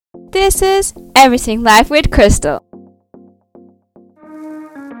This is Everything Life with Crystal.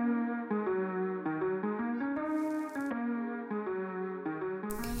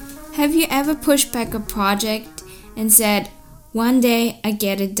 Have you ever pushed back a project and said, one day I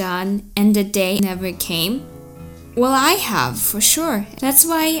get it done, and the day never came? Well, I have, for sure. That's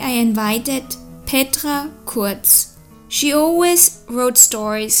why I invited Petra Kurz. She always wrote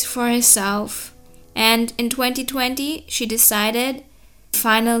stories for herself, and in 2020 she decided to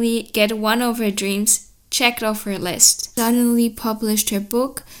finally get one of her dreams checked off her list. Suddenly published her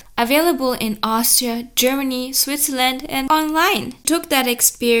book, available in Austria, Germany, Switzerland, and online. Took that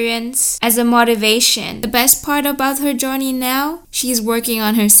experience as a motivation. The best part about her journey now, she's working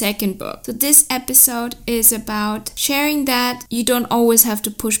on her second book. So this episode is about sharing that you don't always have to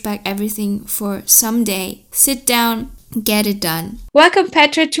push back everything for someday. Sit down, get it done. Welcome,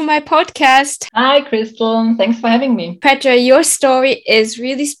 Petra, to my podcast. Hi, Crystal. Thanks for having me. Petra, your story is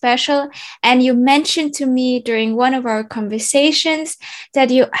really special, and you mentioned to me during one of our conversations that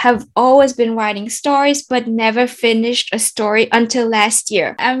you have always been writing stories but never finished a story until last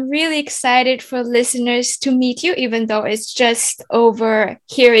year. I'm really excited for listeners to meet you, even though it's just over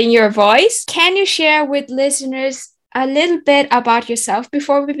hearing your voice. Can you share with listeners a little bit about yourself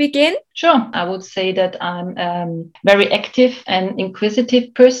before we begin? Sure. I would say that I'm a very active and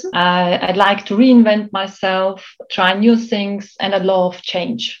inquisitive person. I like to reinvent myself, try new things, and I love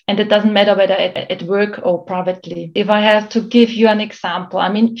change. And it doesn't matter whether at work or privately. If I have to give you an example,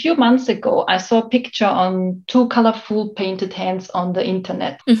 a few months ago, I saw a picture on two colorful painted hands on the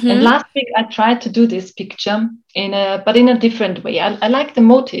internet. Mm-hmm. And last week, I tried to do this picture in a different way. I like the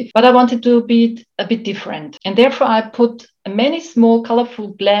motive, but I wanted to be a bit different. And therefore, I put many small colorful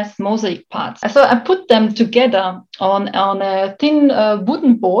glass mosaic parts. So I put them together on a thin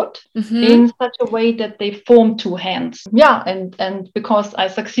wooden board in such a way that they form two hands. Yeah, and because I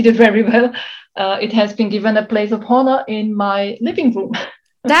succeeded very well, it has been given a place of honor in my living room.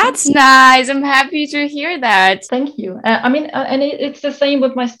 That's nice. I'm happy to hear that. Thank you. And it's the same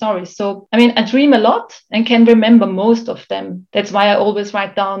with my stories. So, I dream a lot and can remember most of them. That's why I always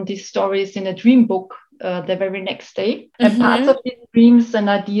write down these stories in a dream book the very next day. And parts of these dreams and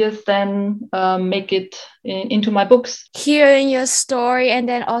ideas then make it into my books. Hearing your story and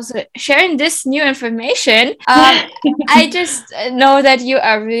then also sharing this new information, I just know that you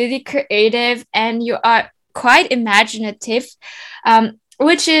are really creative and you are quite imaginative.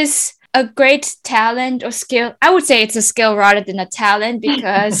 Which is a great talent or skill. I would say it's a skill rather than a talent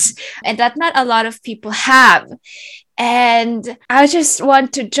because and that not a lot of people have. And I just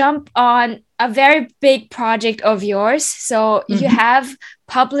want to jump on a very big project of yours. So you have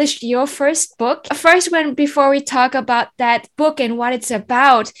published your first book. First, before we talk about that book and what it's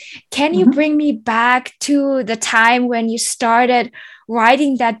about, can you bring me back to the time when you started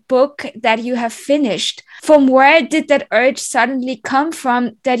writing that book that you have finished? From where did that urge suddenly come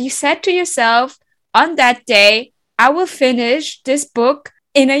from that you said to yourself on that day, I will finish this book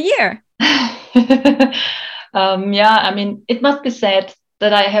in a year? It must be said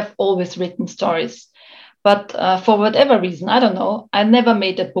that I have always written stories. But for whatever reason, I don't know, I never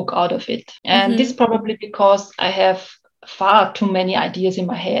made a book out of it. And this probably because I have far too many ideas in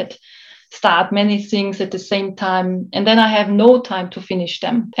my head, start many things at the same time, and then I have no time to finish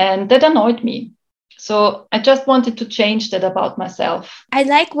them. And that annoyed me. So I just wanted to change that about myself. I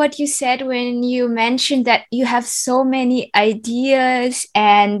like what you said when you mentioned that you have so many ideas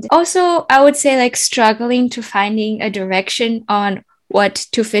and also I would say like struggling to finding a direction on what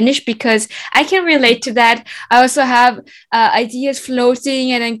to finish, because I can relate to that. I also have ideas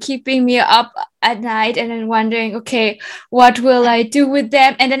floating and then keeping me up at night and then wondering, okay, what will I do with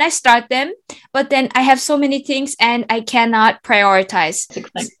them? And then I start them, but then I have so many things and I cannot prioritize.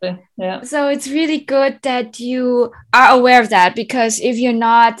 Exactly. Yeah. So it's really good that you are aware of that, because if you're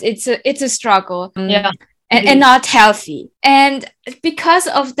not, it's a struggle. Yeah. And not healthy. And because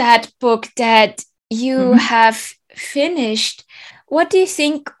of that book that you have finished, what do you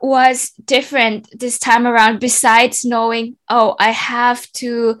think was different this time around besides knowing, I have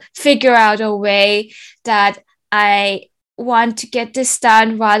to figure out a way that I want to get this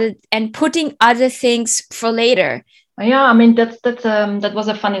done and putting other things for later? Yeah, that was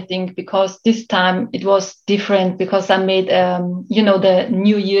a funny thing because this time it was different because I made the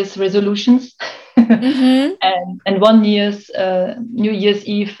New Year's resolutions and one year's New Year's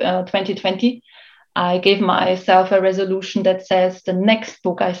Eve 2020. I gave myself a resolution that says the next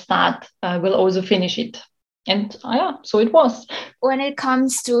book I start, I will also finish it. And so it was. When it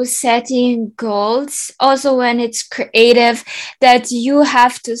comes to setting goals, also when it's creative, that you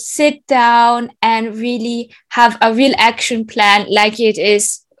have to sit down and really have a real action plan like it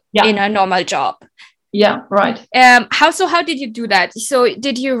is in a normal job. Yeah, right. How did you do that? So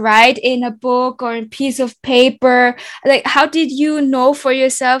did you write in a book or a piece of paper? Like, how did you know for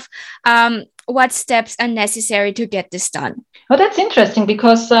yourself what steps are necessary to get this done? Well, that's interesting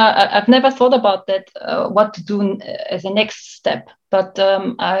because I've never thought about that, what to do as a next step. But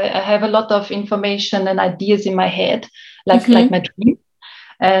I have a lot of information and ideas in my head, like my dream.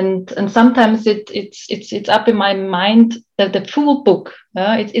 And sometimes it's up in my mind that the full book,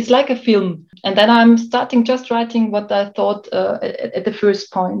 it's like a film. And then I'm starting just writing what I thought at the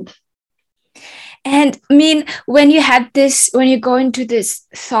first point. And I mean, when you go into this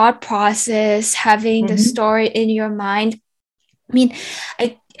thought process, having the story in your mind, I mean,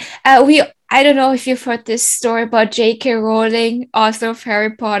 I don't know if you've heard this story about J.K. Rowling, author of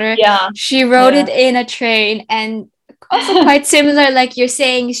Harry Potter. Yeah. She wrote it in a train, and also quite similar, like you're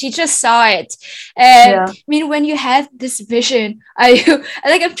saying, she just saw it. I mean, when you have this vision,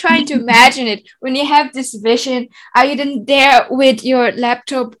 I'm trying to imagine it. When you have this vision, are you then there with your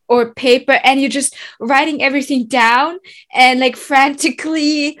laptop or paper and you're just writing everything down and like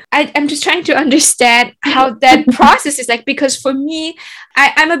frantically? I'm just trying to understand how that process is like, because for me,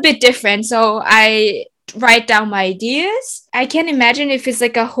 I'm a bit different. So I write down my ideas. I can imagine if it's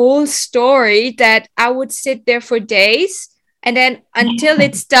like a whole story that I would sit there for days, and then until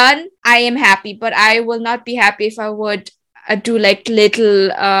it's done, I am happy. But I will not be happy if I would do like little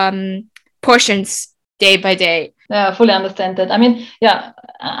portions day by day. Yeah, I fully understand that. I mean, yeah,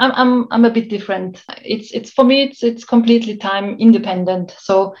 I'm a bit different. It's for me, it's completely time independent.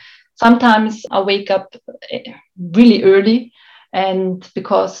 So sometimes I wake up really early, and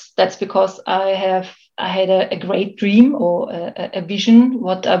because I had a great dream or a vision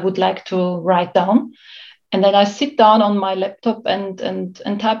what I would like to write down, and then I sit down on my laptop and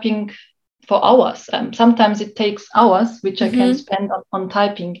typing for hours. Sometimes it takes hours, which I can spend on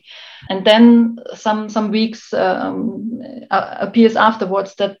typing, and then some weeks appears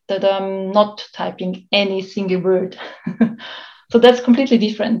afterwards that I'm not typing any single word. So that's completely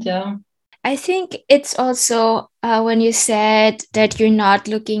different. Yeah. I think it's also when you said that you're not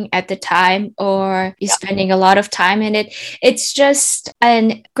looking at the time or you're spending a lot of time in it. It's just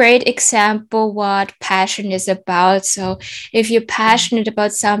a great example what passion is about. So if you're passionate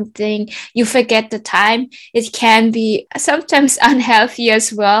about something, you forget the time. It can be sometimes unhealthy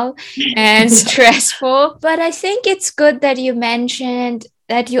as well and stressful. But I think it's good that you mentioned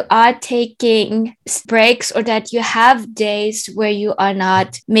that you are taking breaks, or that you have days where you are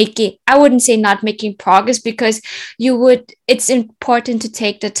not making, I wouldn't say not making progress, because it's important to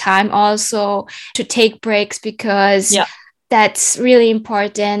take the time also to take breaks, because that's really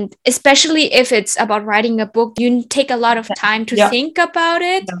important, especially if it's about writing a book. You take a lot of time to think about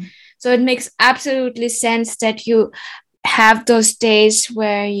it. So it makes absolutely sense that you have those days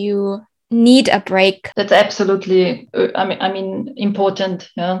where you need a break. That's absolutely I mean important,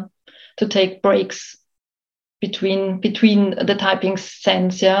 to take breaks between the typing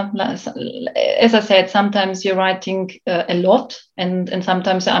sense. As I said, sometimes you're writing a lot, and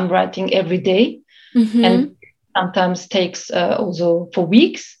sometimes I'm writing every day, and sometimes takes also for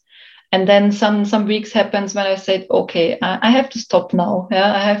weeks. And then some weeks happens when I said, okay, I have to stop now.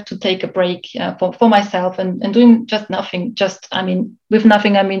 I have to take a break for myself and doing just nothing. With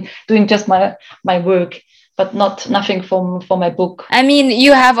nothing, I mean doing just my work, but nothing for my book. I mean,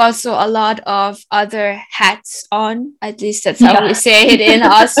 you have also a lot of other hats on. At least that's how we say it in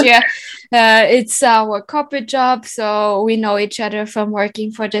Austria. It's our corporate job, so we know each other from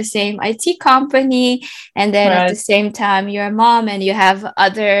working for the same IT company. And then at the same time, you're a mom and you have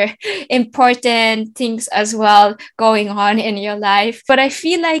other important things as well going on in your life. But I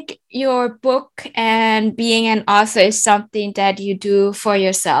feel like your book and being an author is something that you do for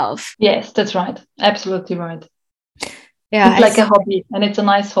yourself. Yes, that's right. Absolutely right. Yeah, it's like a hobby, and it's a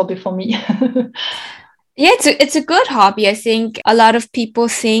nice hobby for me. Yeah, it's a good hobby. I think a lot of people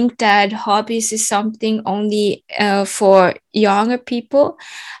think that hobbies is something only for younger people,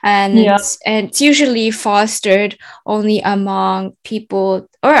 and it's usually fostered only among people,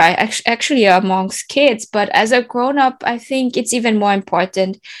 or actually amongst kids. But as a grown up, I think it's even more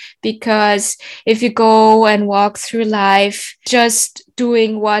important, because if you go and walk through life just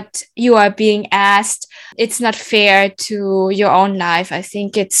doing what you are being asked, it's not fair to your own life. I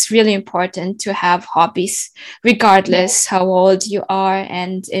think it's really important to have hobbies, regardless how old you are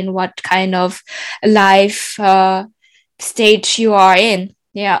and in what kind of life stage you are in.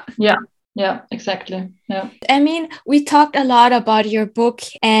 Yeah, exactly. Yeah. I mean, we talked a lot about your book,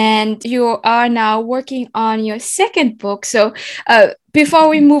 and you are now working on your second book. So, before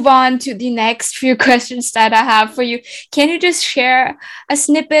we move on to the next few questions that I have for you, can you just share a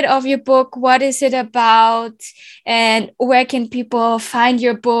snippet of your book? What is it about, and where can people find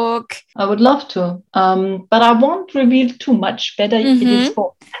your book? I would love to, but I won't reveal too much. Better it is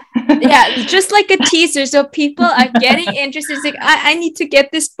for. Yeah, just like a teaser, so people are getting interested. It's like, I need to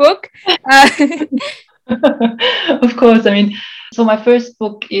get this book. Of course, I mean, so my first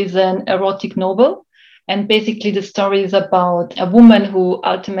book is an erotic novel, and basically the story is about a woman who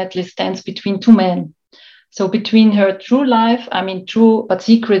ultimately stands between two men. So between her true life, I mean, true but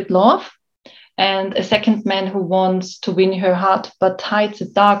secret love, and a second man who wants to win her heart but hides a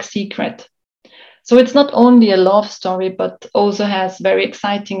dark secret. So it's not only a love story, but also has very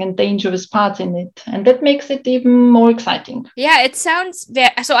exciting and dangerous parts in it. And that makes it even more exciting. Yeah, it sounds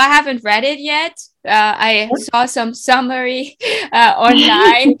so I haven't read it yet. I saw some summary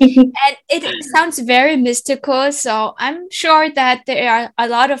online, and it sounds very mystical. So I'm sure that there are a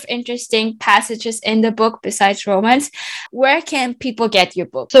lot of interesting passages in the book besides romance. Where can people get your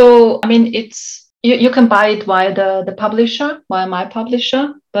book? So, I mean, you can buy it via the publisher, via my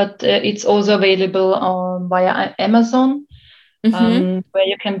publisher, but it's also available on via Amazon, where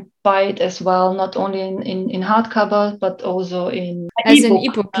you can buy it as well, not only in hardcover, but also in as an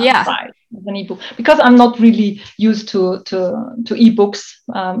ebook. Yeah. Right, as an ebook. Because I'm not really used to ebooks.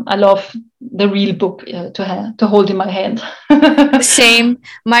 I love the real book to hold in my hand. Same.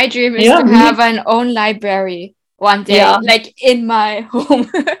 My dream is Yeah, to really? have an own library one day, Yeah. like in my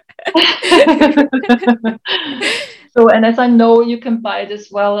home. So, and as I know, you can buy it as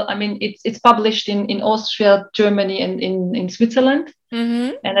well. I mean, it's published in Austria, Germany, and in Switzerland.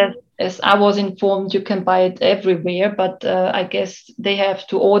 Mm-hmm. And as I was informed, you can buy it everywhere, but I guess they have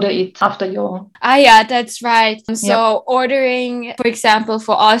to order it after your. Ah, yeah, that's right. So Yep. ordering, for example,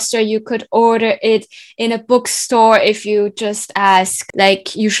 for Austria, you could order it in a bookstore if you just ask.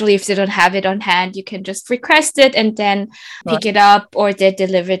 Like usually, if they don't have it on hand, you can just request it and then pick it up, or they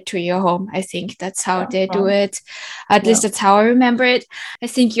deliver it to your home. I think that's how they do it. At least that's how I remember it. I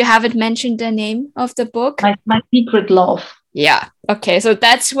think you haven't mentioned the name of the book. My Secret Love. Yeah. Okay. So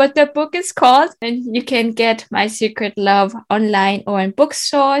that's what the book is called. And you can get My Secret Love online or in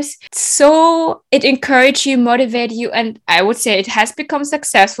bookstores. So it encouraged you, motivate you. And I would say it has become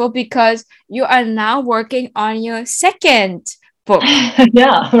successful because you are now working on your second book.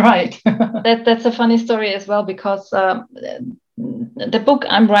 Yeah, right. That's a funny story as well, because the book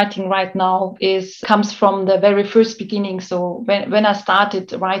I'm writing right now comes from the very first beginning. So when I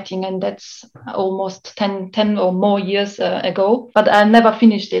started writing, and that's almost 10 or more years ago, but I never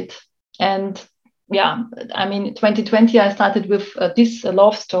finished it. And yeah, I mean, 2020, I started with this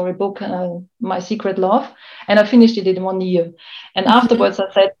love story book, My Secret Love, and I finished it in 1 year. And afterwards, I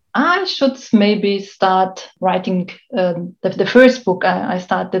said, I should maybe start writing the first book I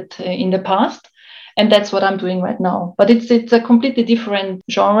started in the past. And that's what I'm doing right now. But it's a completely different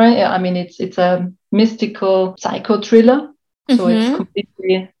genre. I mean, it's a mystical psycho thriller. So it's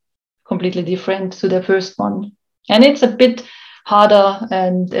completely different to the first one. And it's a bit harder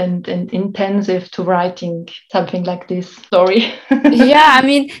and intensive to writing something like this story. Yeah, I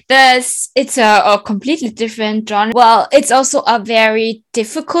mean, it's a completely different genre. Well, it's also a very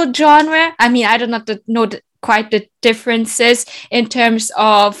difficult genre. I mean, I don't know quite the differences in terms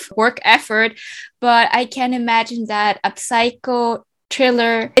of work effort, but I can imagine that a psycho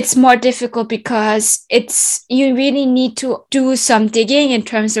thriller, it's more difficult because you really need to do some digging in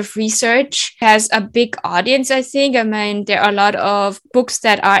terms of research. It has a big audience, I think. I mean, there are a lot of books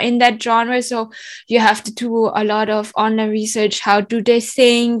that are in that genre, so you have to do a lot of online research. How do they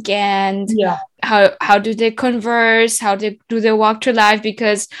think, and how do they converse, how do they walk through life,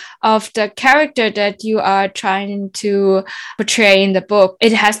 because of the character that you are trying to portray in the book.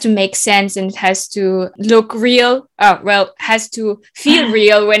 It has to make sense, and it has to look real. Has to feel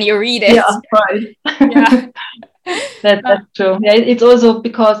real when you read it. Yeah, right. Yeah. That's true. Yeah, it's also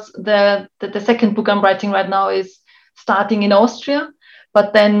because the second book I'm writing right now is starting in Austria,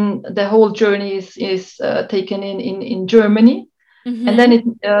 but then the whole journey is taken in Germany. Mm-hmm. And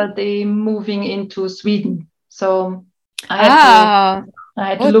then they moving into Sweden. So I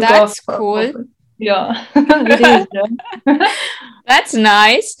had to look that's cool. Yeah, it is. Yeah. That's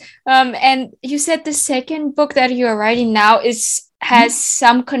nice. And you said the second book that you are writing now has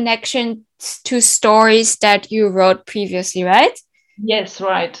some connection to stories that you wrote previously, right? Yes,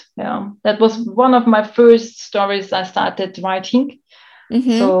 right. Yeah, that was one of my first stories I started writing.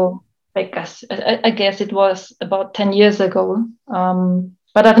 Mm-hmm. So I guess it was about 10 years ago.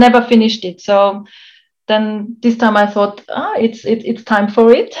 But I've never finished it. So then this time I thought, it's time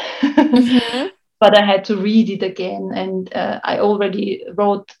for it. Mm-hmm. But I had to read it again, and I already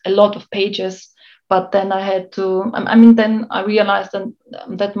wrote a lot of pages. But then I had to. I mean, then I realized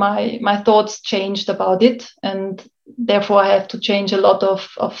that my thoughts changed about it, and therefore I have to change a lot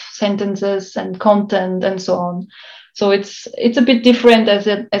of sentences and content and so on. So it's a bit different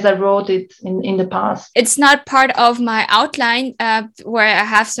as I wrote it in the past. It's not part of my outline where I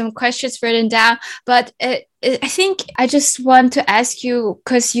have some questions written down, but I think I just want to ask you,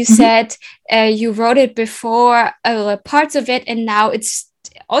 because you said you wrote it before, parts of it, and now it's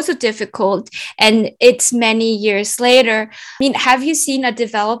also difficult and it's many years later. I mean, have you seen a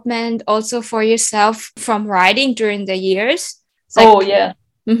development also for yourself from writing during the years? It's like, Oh yeah,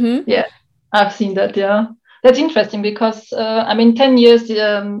 yeah, I've seen that. Yeah, that's interesting because I mean, 10 years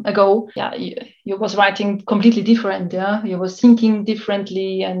ago, yeah, you was writing completely different. Yeah, you was thinking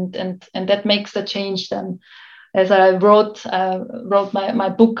differently, and that makes the change then. As I wrote my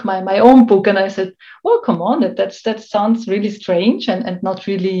book, my own book, and I said, "Well, come on, that sounds really strange and not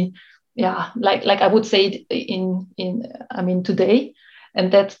really, yeah, like I would say it in I mean today." And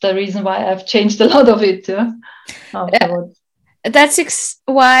that's the reason why I've changed a lot of it. Yeah, afterwards. That's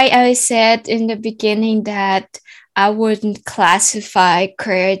why I said in the beginning that I wouldn't classify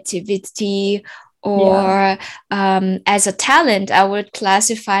creativity Yeah. or as a talent. I would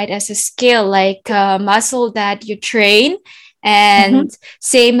classify it as a skill, like a muscle that you train. Mm-hmm. And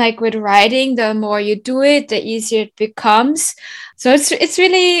same like with writing, the more you do it, the easier it becomes. So it's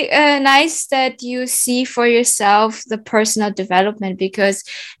really nice that you see for yourself the personal development, because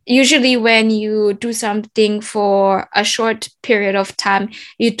usually when you do something for a short period of time,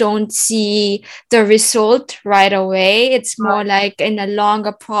 you don't see the result right away. It's more like in a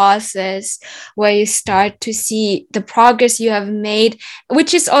longer process where you start to see the progress you have made,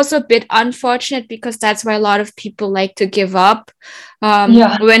 which is also a bit unfortunate because that's why a lot of people like to give up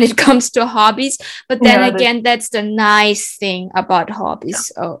Yeah. when it comes to hobbies. But then Yeah. again, that's the nice thing about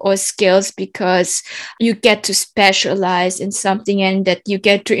hobbies or skills, because you get to specialize in something and that you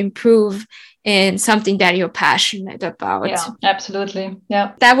get to improve in something that you're passionate about. Yeah. Absolutely.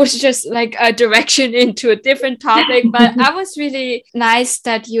 Yeah. That was just like a direction into a different topic, but I was really nice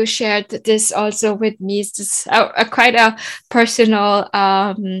that you shared this also with me. It's just quite a personal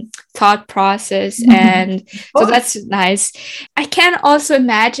thought process, and so Oh, that's nice. I can also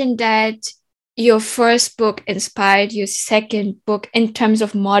imagine that your first book inspired your second book in terms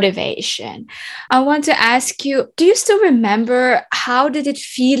of motivation. I want to ask you, do you still remember how did it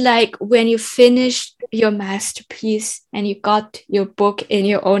feel like when you finished your masterpiece and you got your book in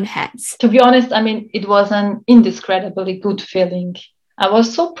your own hands? to be honest, I mean, it was an indescribably good feeling. I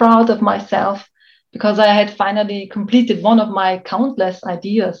was so proud of myself because I had finally completed one of my countless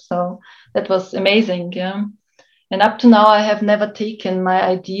ideas. So that was amazing. Yeah. And up to now, I have never taken my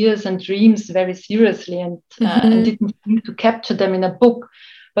ideas and dreams very seriously and Mm-hmm. didn't think to capture them in a book.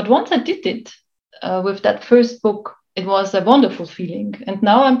 But once I did it with that first book, it was a wonderful feeling. And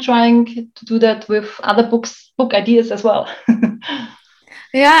now I'm trying to do that with other book ideas as well.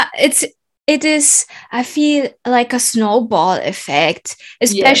 Yeah, it is, I feel like a snowball effect,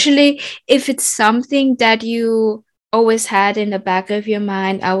 Yes. especially if it's something that you always had in the back of your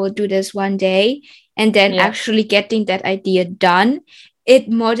mind, I will do this one day, and then Yeah. actually getting that idea done, it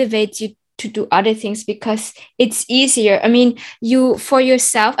motivates you to do other things because it's easier. I mean, you for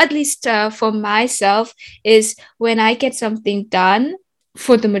yourself, at least for myself, is when I get something done,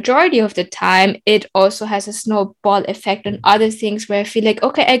 for the majority of the time, it also has a snowball effect on other things where I feel like,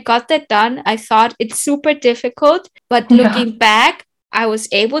 okay, I got that done. I thought it's super difficult, but Yeah. looking back, I was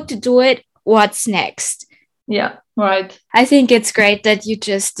able to do it. What's next? Yeah. Right. I think it's great that you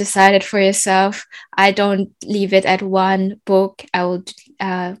just decided for yourself. I don't leave it at one book. I will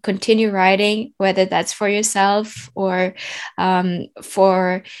continue writing, whether that's for yourself or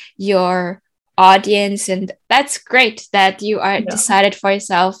for your audience. And that's great that you are Yeah. decided for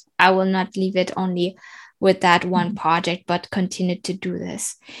yourself. I will not leave it only with that one project, but continue to do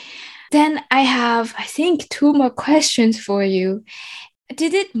this. Then I have, I think, two more questions for you.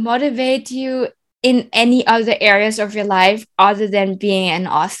 Did it motivate you in any other areas of your life other than being an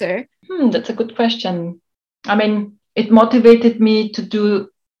author? That's a good question. I mean, it motivated me to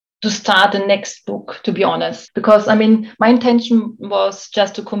start the next book, to be honest, because I mean, my intention was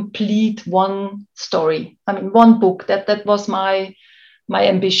just to complete one story. I mean, one book. That was my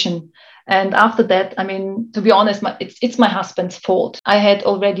ambition. And after that, I mean, to be honest, it's my husband's fault. I had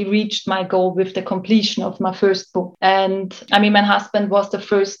already reached my goal with the completion of my first book. And I mean, my husband was the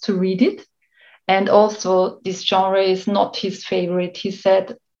first to read it. And also, this genre is not his favorite. He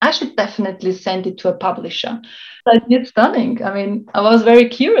said, I should definitely send it to a publisher. It's stunning. I mean, I was very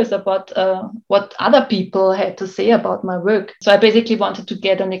curious about what other people had to say about my work. So I basically wanted to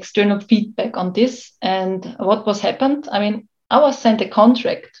get an external feedback on this. And what was happened? I mean, I was sent a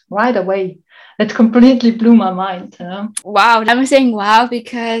contract right away. That completely blew my mind. Wow, I'm saying wow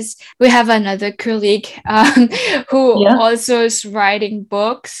because we have another colleague who also is writing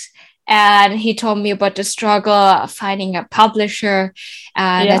books. And he told me about the struggle of finding a publisher.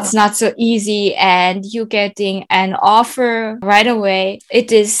 And it's not so easy. And you getting an offer right away,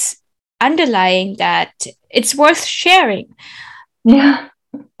 it is underlying that it's worth sharing. Yeah,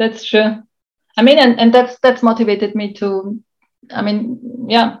 that's true. I mean, and that's motivated me to, I mean,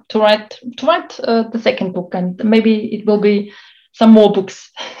 to write the second book, and maybe it will be some more books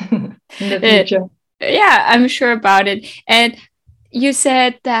in the future. Yeah, I'm sure about it. And you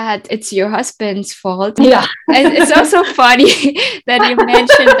said that it's your husband's fault. Yeah. It's also funny that you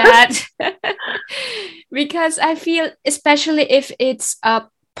mentioned that because I feel, especially if it's a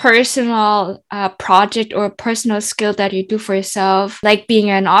personal project or a personal skill that you do for yourself, like being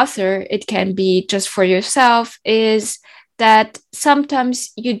an author, it can be just for yourself, is that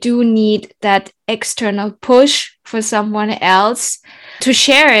sometimes you do need that external push for someone else to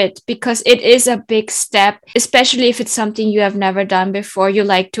share it, because it is a big step, especially if it's something you have never done before. You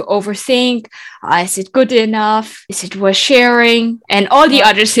like to overthink, is it good enough? Is it worth sharing? And all the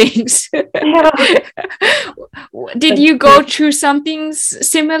other things. Did you go through something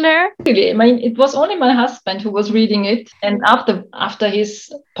similar? Really, I mean, it was only my husband who was reading it. And after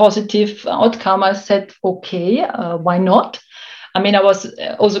his positive outcome, I said, okay, why not? I mean, I was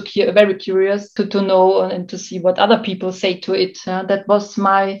also very curious to know and to see what other people say to it. That was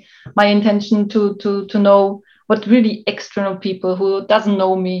my intention to know what really external people who doesn't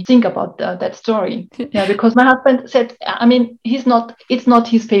know me think about that story. Yeah, because my husband said, I mean, it's not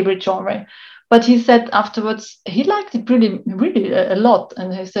his favorite genre. But he said afterwards, he liked it really, really a lot.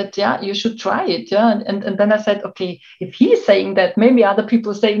 And he said, yeah, you should try it. Yeah. And then I said, okay, if he's saying that, maybe other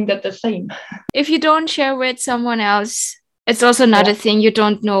people are saying that the same. If you don't share with someone else, it's also another thing. You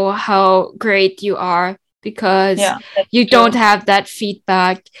don't know how great you are because you don't have that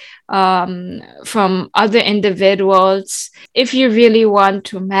feedback from other individuals. If you really want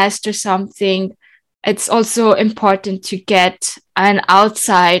to master something, it's also important to get an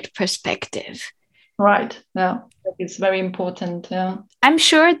outside perspective. Right. Yeah, it's very important. Yeah. I'm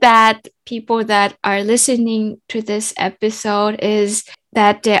sure that people that are listening to this episode is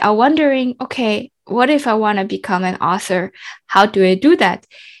that they are wondering, okay, what if I want to become an author? How do I do that?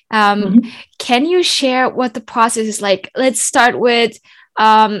 Can you share what the process is like? Let's start with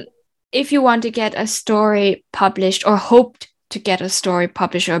if you want to get a story published or hoped to get a story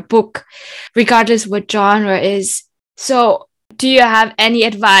published or a book, regardless what genre is. So do you have any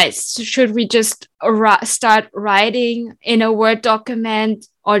advice? Should we just start writing in a Word document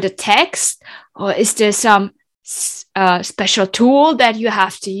or the text? Or is there some special tool that you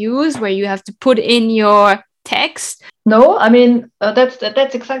have to use where you have to put in your text? No, I mean,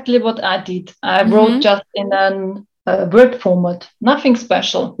 that's exactly what I did. I wrote just in a Word format, nothing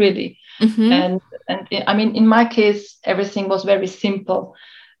special, really. And I mean, in my case, everything was very simple.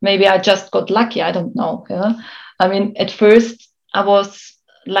 Maybe I just got lucky. I don't know. Yeah? I mean, at first, I was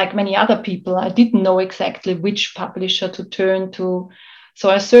like many other people. I didn't know exactly which publisher to turn to. So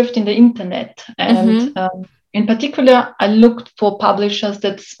I surfed in the internet. And in particular, I looked for publishers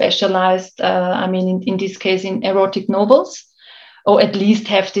that specialized, I mean, in this case, in erotic novels, or at least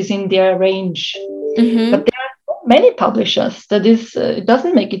have this in their range. But there are many publishers that it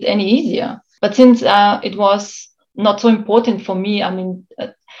doesn't make it any easier. But since it was not so important for me, I mean,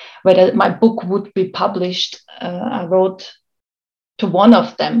 whether my book would be published, I wrote to one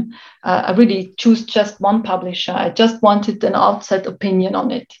of them. I really choose just one publisher. I just wanted an outside opinion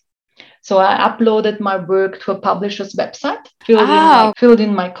on it. So I uploaded my work to a publisher's website, filled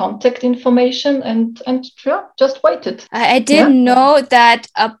in my contact information, and just waited. I didn't know that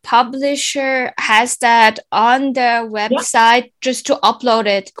a publisher has that on their website just to upload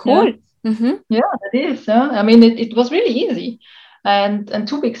it. Cool. Yeah, that is. I mean, it was really easy. And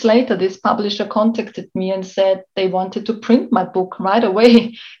 2 weeks later, this publisher contacted me and said they wanted to print my book right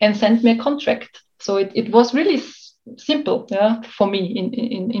away and send me a contract. So it was really simple, for me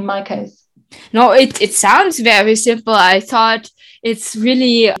in my case. No, it sounds very simple. I thought it's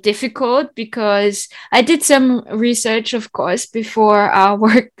really difficult because I did some research, of course, before our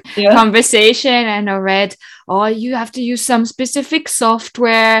work conversation, and I read, you have to use some specific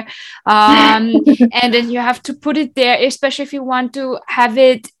software, and then you have to put it there, especially if you want to have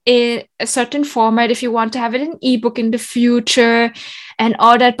it in a certain format, if you want to have it in ebook in the future. and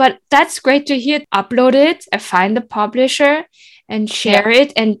all that. But that's great to hear. Upload it, find the publisher and share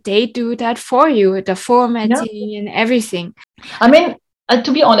it, and they do that for you, the formatting and everything. I mean,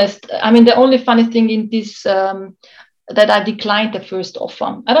 to be honest, I mean, the only funny thing in this that I declined the first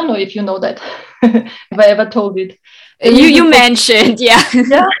offer. I don't know if you know that, if I ever told it. You mentioned, yeah.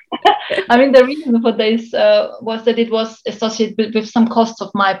 I mean, the reason for this was that it was associated with some costs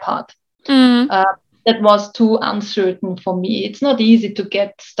of my part. That was too uncertain for me. It's not easy to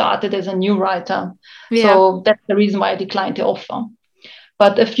get started as a new writer. So that's the reason why I declined the offer.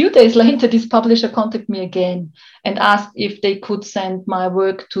 But a few days later, this publisher contacted me again and asked if they could send my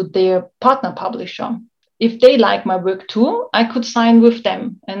work to their partner publisher. If they like my work too, I could sign with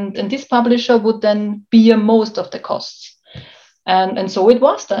them. And this publisher would then bear most of the costs. And so it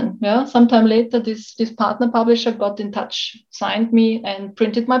was then. Yeah. Sometime later, this partner publisher got in touch, signed me, and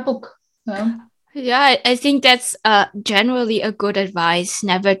printed my book. Yeah, I think that's generally a good advice,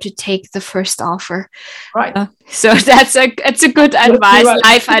 never to take the first offer. Right. So it's a good advice,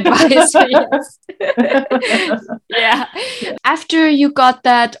 life advice. Yeah. After you got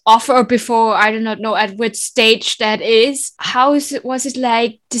that offer, or before, I do not know at which stage that is, was it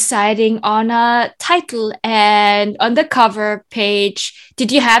like deciding on a title and on the cover page?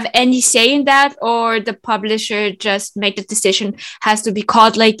 Did you have any say in that, or the publisher just make the decision, has to be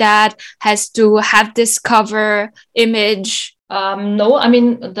called like that, has to have this cover image? No, I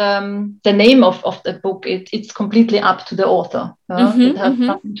mean, the name of the book, it's completely up to the author. It has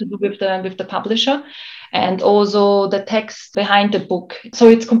nothing to do with the publisher, and also the text behind the book. So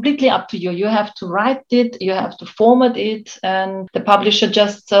it's completely up to you. You have to write it, you have to format it, and the publisher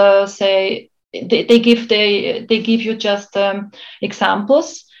just say they give you just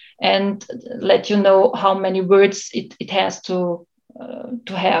examples and let you know how many words it has to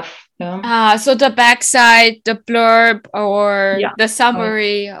have. So the backside, the blurb, or the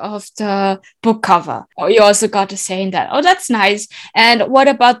summary of the book cover. Oh, you also got to say in that. Oh, that's nice. And what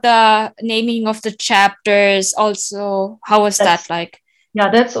about the naming of the chapters? Also, how was that like?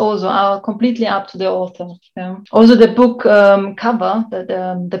 Yeah, that's also completely up to the author. Also, the book cover,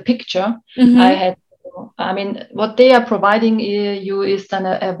 the picture, I mean, what they are providing you is then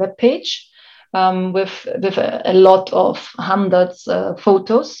a web page with a lot of hundreds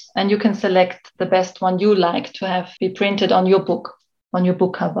photos, and you can select the best one you like to have be printed on your book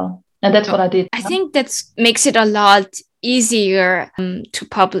cover. And that's what I did. I think that makes it a lot easier to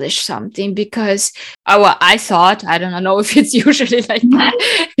publish something, because I thought, I don't know if it's usually like that,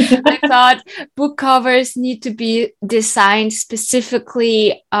 I thought book covers need to be designed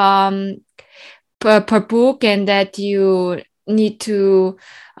specifically per book, and that you need to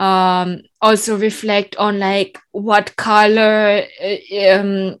also reflect on like what color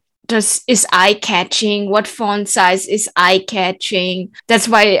is eye-catching, what font size is eye-catching. That's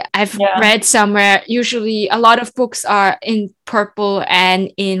why I've read somewhere, usually a lot of books are in purple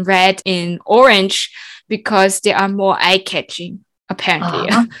and in red, in orange, because they are more eye-catching, apparently.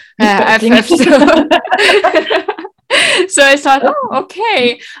 So I thought,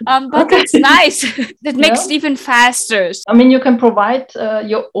 okay, but that's nice. That makes it even faster. I mean, you can provide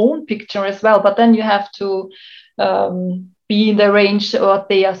your own picture as well, but then you have to be in the range what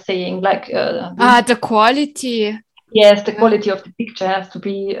they are saying, like the quality. Yes, the quality of the picture has to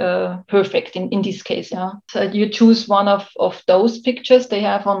be perfect in this case. Yeah, so you choose one of those pictures they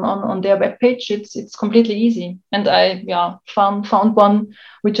have on their webpage. It's completely easy, and I found one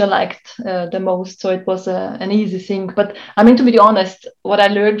which I liked the most. So it was an easy thing. But I mean, to be honest, what I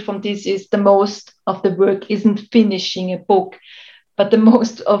learned from this is the most of the work isn't finishing a book, but the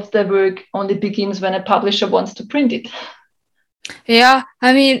most of the work only begins when a publisher wants to print it. Yeah,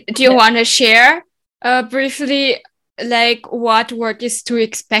 I mean, do you want to share briefly, like what work is to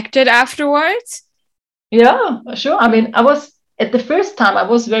expected afterwards? Yeah, sure. I mean, at the first time, I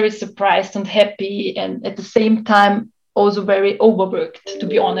was very surprised and happy, and at the same time also very overworked, to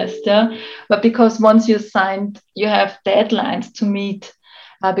be honest. Yeah, but because once you're signed, you have deadlines to meet,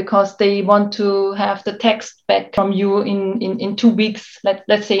 because they want to have the text back from you in 2 weeks.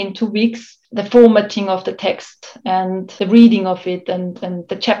 Let's say in 2 weeks, the formatting of the text and the reading of it and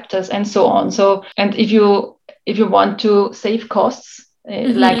the chapters and so on. So, and if you want to save costs,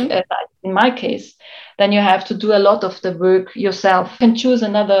 like in my case, then you have to do a lot of the work yourself. You can choose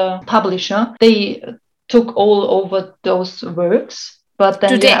another publisher. They took all over those works. But then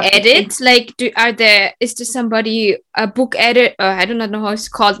do they edit? Like, is there somebody, a book editor? I don't know how it's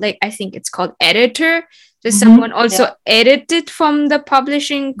called. Like, I think it's called editor. Does someone also edit it from the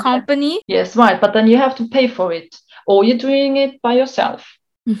publishing company? Yes, right. But then you have to pay for it, or you're doing it by yourself.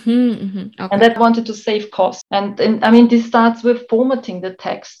 And Okay. I wanted to save costs. And I mean, this starts with formatting the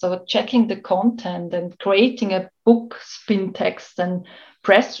text, so checking the content and creating a book spin text and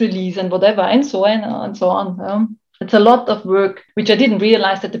press release and whatever, and so on and so on. It's a lot of work, which I didn't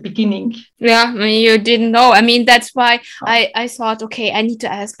realize at the beginning. Yeah, I mean, you didn't know. I mean, that's why I thought, okay, I need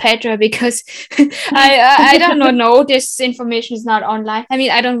to ask Petra because I don't know. This information is not online. I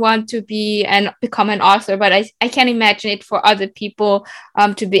mean, I don't want to become an author, but I can imagine it for other people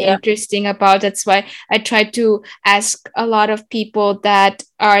to be Yeah, interesting about. That's why I try to ask a lot of people that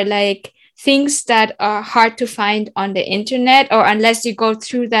are like things that are hard to find on the internet, or unless you go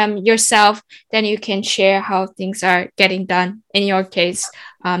through them yourself, then you can share how things are getting done. In your case,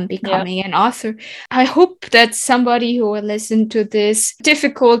 yeah, becoming an author. I hope that somebody who will listen to this,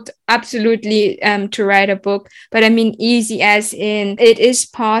 difficult, absolutely, to write a book, but I mean, easy as in it is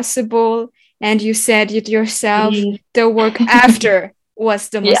possible. And you said it it yourself, is. the work after was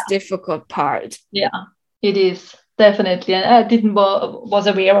the Yeah, most difficult part. yeah, it is definitely. And I didn't was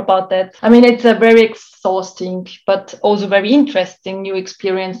aware about that. I mean, it's a very exhausting, but also very interesting new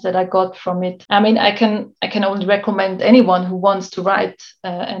experience that I got from it. I mean, I can only recommend anyone who wants to write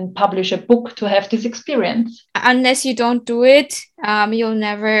and publish a book to have this experience. Unless you don't do it, you'll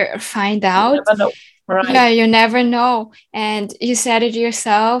never find You out. never know, Yeah, right? you never know. And you said it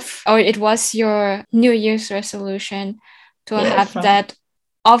yourself, or it was your New Year's resolution to Yes, have right. that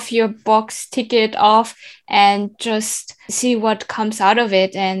off your box, tick it off, and just see what comes out of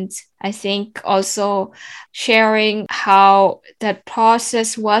it. And I think also sharing how that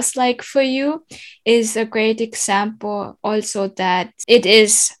process was like for you is a great example, also, that it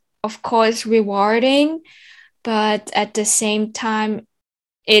is, of course, rewarding, but at the same time,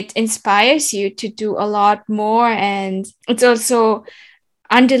 it inspires you to do a lot more. And it's also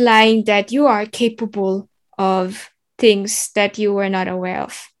underlying that you are capable of things that you were not aware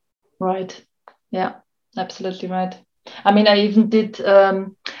of. Right. Yeah, absolutely right. I mean,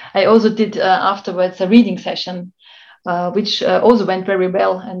 I also did afterwards a reading session, which also went very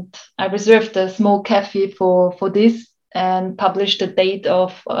well. And I reserved a small cafe for this and published the date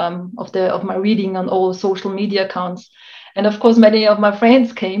of my reading on all social media accounts. And of course, many of my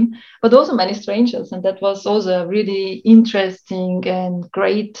friends came, but also many strangers. And that was also a really interesting and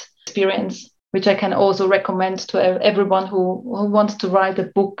great experience, which I can also recommend to everyone who wants to write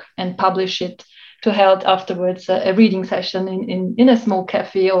a book and publish it, to held afterwards a reading session in a small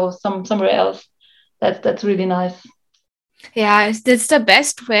cafe or somewhere else. That's really nice. Yeah, that's the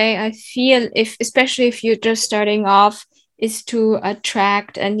best way, I feel, if especially if you're just starting off, is to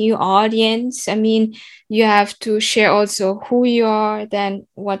attract a new audience. I mean, you have to share also who you are, then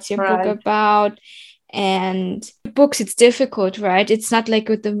what's your book Right. about. And books, it's difficult, right? It's not like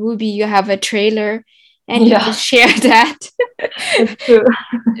with the movie, you have a trailer and you just Yeah, share that. that's true.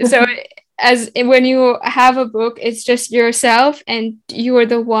 So as when you have a book, it's just yourself and you are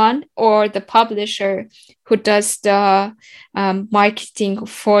the one, or the publisher who does the marketing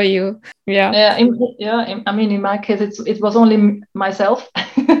for you. Yeah. Yeah, I mean, in my case, it was only myself,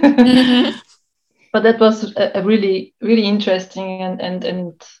 Mhm. but that was a really really interesting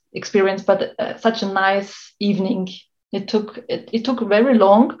and experience. But such a nice evening. It took very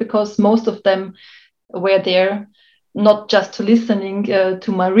long because most of them were there not just to listening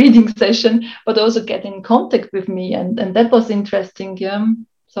to my reading session, but also get in contact with me, and that was interesting. Yeah,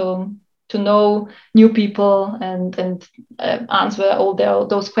 so to know new people and answer all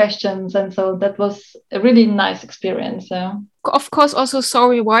those questions, and so that was a really nice experience. Yeah, Of course, also so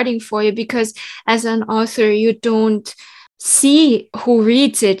rewarding for you, because as an author, you don't see who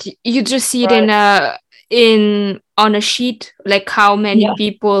reads it. You just see it right. in on a sheet, like how many Yeah,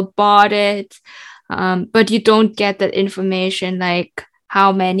 people bought it, but you don't get that information, like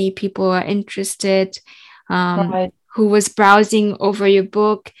how many people are interested, right. who was browsing over your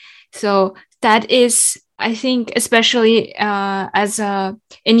book. So that is, I think, especially as a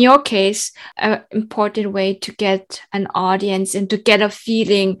in your case, an important way to get an audience and to get a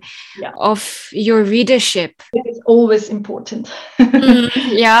feeling Yeah, of your readership. it's always important.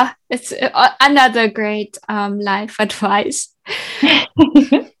 Yeah, it's another great life advice.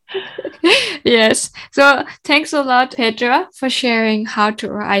 Yes. So thanks a lot, Petra, for sharing how to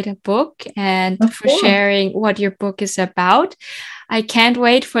write a book and Of for course. sharing what your book is about. I can't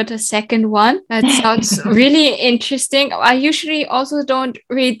wait for the second one. That sounds really interesting. I usually also don't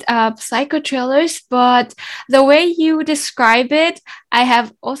read psycho thrillers, but the way you describe it, I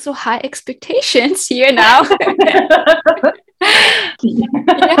have also high expectations here now.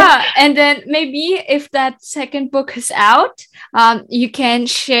 Yeah, and then maybe if that second book is out, you can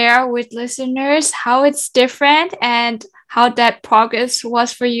share with listeners how it's different and how that progress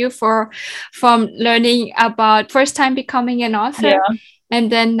was for you from learning about first time becoming an author. Yeah.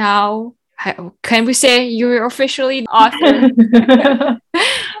 And then now, can we say you're officially an author?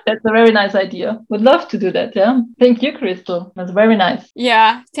 That's a very nice idea. Would love to do that. Yeah. Thank you, Crystal. That's very nice.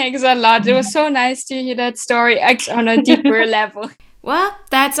 Yeah, thanks a lot. It was so nice to hear that story on a deeper level. Well,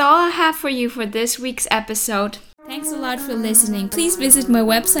 that's all I have for you for this week's episode. Thanks a lot for listening. Please visit my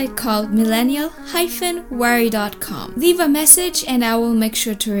website called millennial-worry.com. Leave a message and I will make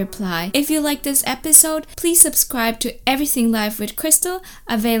sure to reply. If you like this episode, please subscribe to Everything Live with Crystal,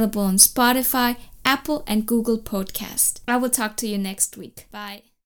 available on Spotify, Apple and Google Podcast. I will talk to you next week. Bye.